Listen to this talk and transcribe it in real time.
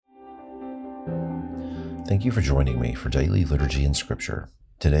Thank you for joining me for Daily Liturgy and Scripture.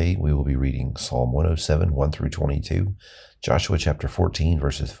 Today we will be reading Psalm 107, 1 through 22, Joshua chapter 14,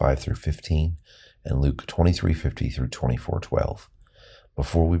 verses 5 through 15, and Luke 23:50 through 24:12.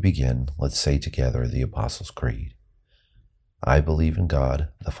 Before we begin, let's say together the Apostles' Creed. I believe in God,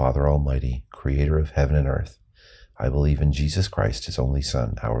 the Father Almighty, creator of heaven and earth. I believe in Jesus Christ, his only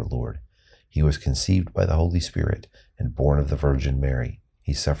Son, our Lord. He was conceived by the Holy Spirit and born of the Virgin Mary.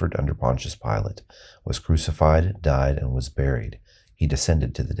 He suffered under Pontius Pilate, was crucified, died, and was buried. He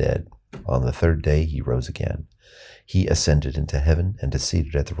descended to the dead. On the third day he rose again. He ascended into heaven and is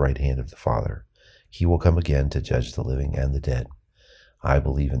seated at the right hand of the Father. He will come again to judge the living and the dead. I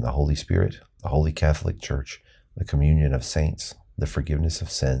believe in the Holy Spirit, the Holy Catholic Church, the communion of saints, the forgiveness of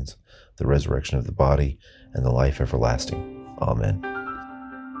sins, the resurrection of the body, and the life everlasting. Amen.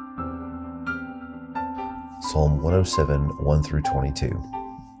 Psalm 107, 1 through 22.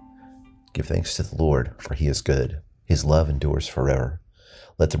 Give thanks to the Lord, for he is good. His love endures forever.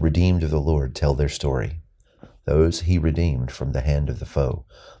 Let the redeemed of the Lord tell their story. Those he redeemed from the hand of the foe,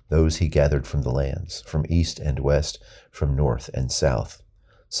 those he gathered from the lands, from east and west, from north and south.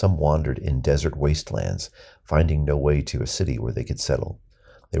 Some wandered in desert wastelands, finding no way to a city where they could settle.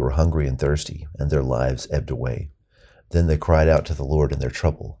 They were hungry and thirsty, and their lives ebbed away. Then they cried out to the Lord in their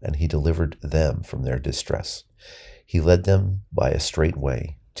trouble, and he delivered them from their distress. He led them by a straight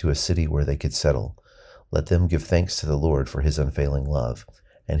way to a city where they could settle. Let them give thanks to the Lord for his unfailing love,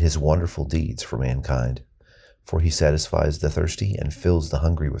 and his wonderful deeds for mankind. For he satisfies the thirsty and fills the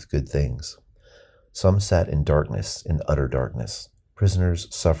hungry with good things. Some sat in darkness, in utter darkness,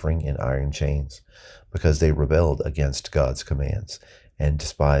 prisoners suffering in iron chains, because they rebelled against God's commands and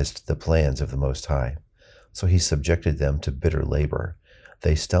despised the plans of the Most High. So he subjected them to bitter labor.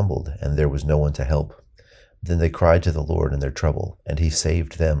 They stumbled, and there was no one to help. Then they cried to the Lord in their trouble, and he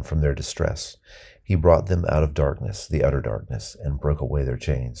saved them from their distress. He brought them out of darkness, the utter darkness, and broke away their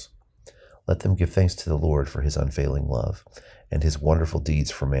chains. Let them give thanks to the Lord for his unfailing love, and his wonderful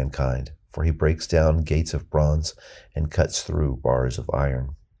deeds for mankind. For he breaks down gates of bronze and cuts through bars of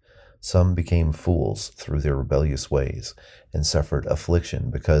iron. Some became fools through their rebellious ways, and suffered affliction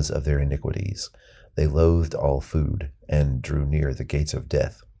because of their iniquities. They loathed all food, and drew near the gates of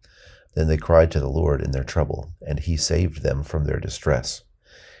death. Then they cried to the Lord in their trouble, and he saved them from their distress.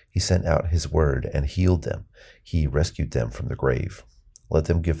 He sent out his word and healed them. He rescued them from the grave. Let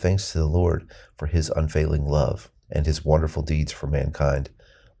them give thanks to the Lord for his unfailing love, and his wonderful deeds for mankind.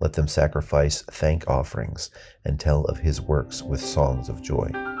 Let them sacrifice thank offerings, and tell of his works with songs of joy.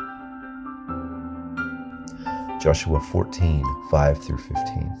 Joshua 14, 5 through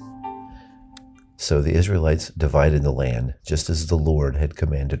 15. So the Israelites divided the land, just as the Lord had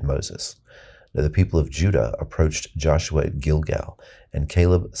commanded Moses. Now the people of Judah approached Joshua at Gilgal, and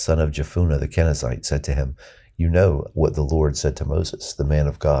Caleb, son of Jephunneh the Kenizzite, said to him, You know what the Lord said to Moses, the man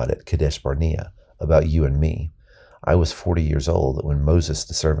of God, at Kadesh Barnea, about you and me. I was 40 years old when Moses,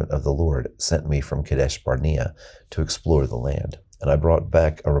 the servant of the Lord, sent me from Kadesh Barnea to explore the land, and I brought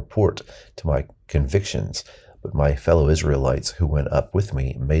back a report to my convictions. But my fellow Israelites who went up with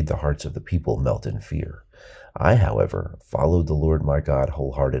me made the hearts of the people melt in fear. I, however, followed the Lord my God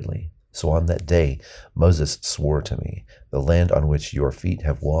wholeheartedly. So on that day Moses swore to me, The land on which your feet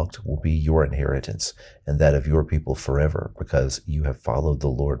have walked will be your inheritance, and that of your people forever, because you have followed the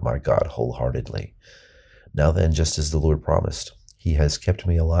Lord my God wholeheartedly. Now then, just as the Lord promised, he has kept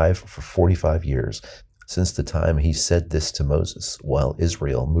me alive for 45 years, since the time he said this to Moses, while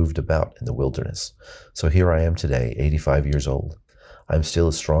Israel moved about in the wilderness. So here I am today, 85 years old. I am still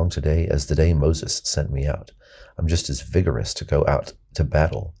as strong today as the day Moses sent me out. I'm just as vigorous to go out to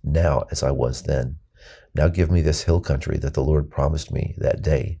battle now as I was then. Now give me this hill country that the Lord promised me that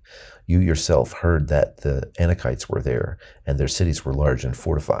day. You yourself heard that the Anakites were there, and their cities were large and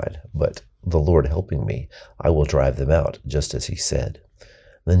fortified. But the Lord helping me, I will drive them out, just as he said.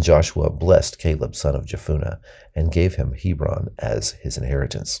 Then Joshua blessed Caleb, son of Jephunneh, and gave him Hebron as his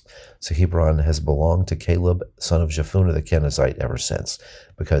inheritance. So Hebron has belonged to Caleb, son of Jephunneh the Kenizzite, ever since,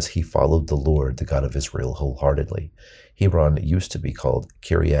 because he followed the Lord, the God of Israel, wholeheartedly. Hebron used to be called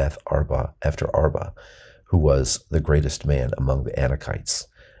Kiriath Arba, after Arba, who was the greatest man among the Anakites.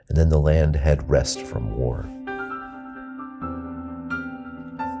 And then the land had rest from war.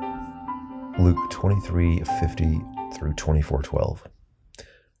 Luke 23:50 through 24:12.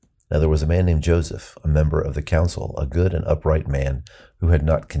 Now there was a man named Joseph, a member of the council, a good and upright man, who had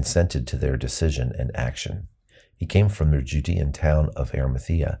not consented to their decision and action. He came from the Judean town of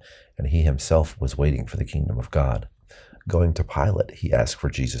Arimathea, and he himself was waiting for the kingdom of God. Going to Pilate, he asked for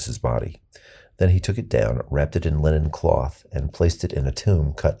Jesus' body. Then he took it down, wrapped it in linen cloth, and placed it in a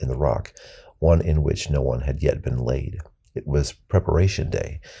tomb cut in the rock, one in which no one had yet been laid. It was preparation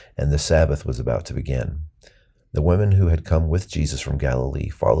day, and the Sabbath was about to begin. The women who had come with Jesus from Galilee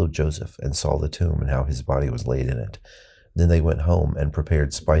followed Joseph and saw the tomb and how his body was laid in it. Then they went home and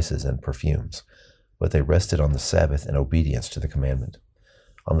prepared spices and perfumes. But they rested on the Sabbath in obedience to the commandment.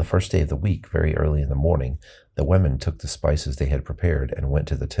 On the first day of the week, very early in the morning, the women took the spices they had prepared and went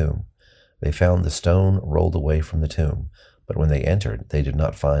to the tomb. They found the stone rolled away from the tomb, but when they entered, they did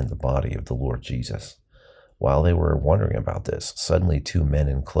not find the body of the Lord Jesus. While they were wondering about this, suddenly 2 men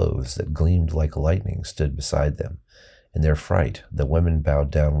in clothes that gleamed like lightning stood beside them. In their fright, the women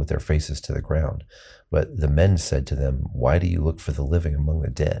bowed down with their faces to the ground. But the men said to them, "Why do you look for the living among the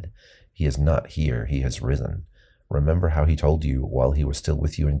dead? He is not here, he has risen. Remember how he told you while he was still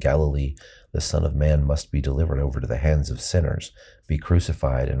with you in Galilee, the Son of Man must be delivered over to the hands of sinners, be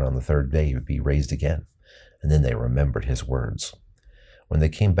crucified, and on the 3rd day be raised again." And then they remembered his words. When they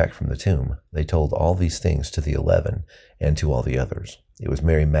came back from the tomb, they told all these things to the 11 and to all the others. It was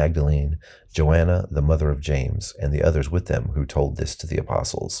Mary Magdalene, Joanna, the mother of James, and the others with them who told this to the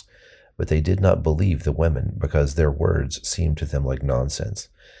apostles. But they did not believe the women, because their words seemed to them like nonsense.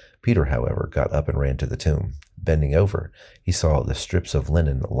 Peter, however, got up and ran to the tomb. Bending over, he saw the strips of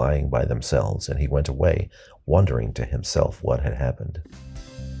linen lying by themselves, and he went away, wondering to himself what had happened.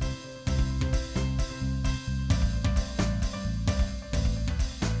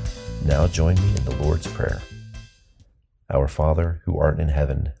 Now join me in the Lord's Prayer. Our Father, who art in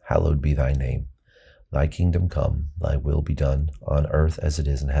heaven, hallowed be thy name. Thy kingdom come, thy will be done, on earth as it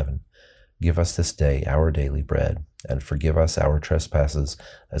is in heaven. Give us this day our daily bread, and forgive us our trespasses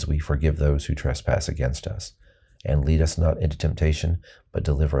as we forgive those who trespass against us. And lead us not into temptation, but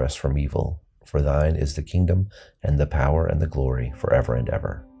deliver us from evil. For thine is the kingdom, and the power, and the glory, forever and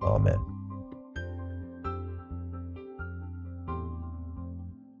ever. Amen.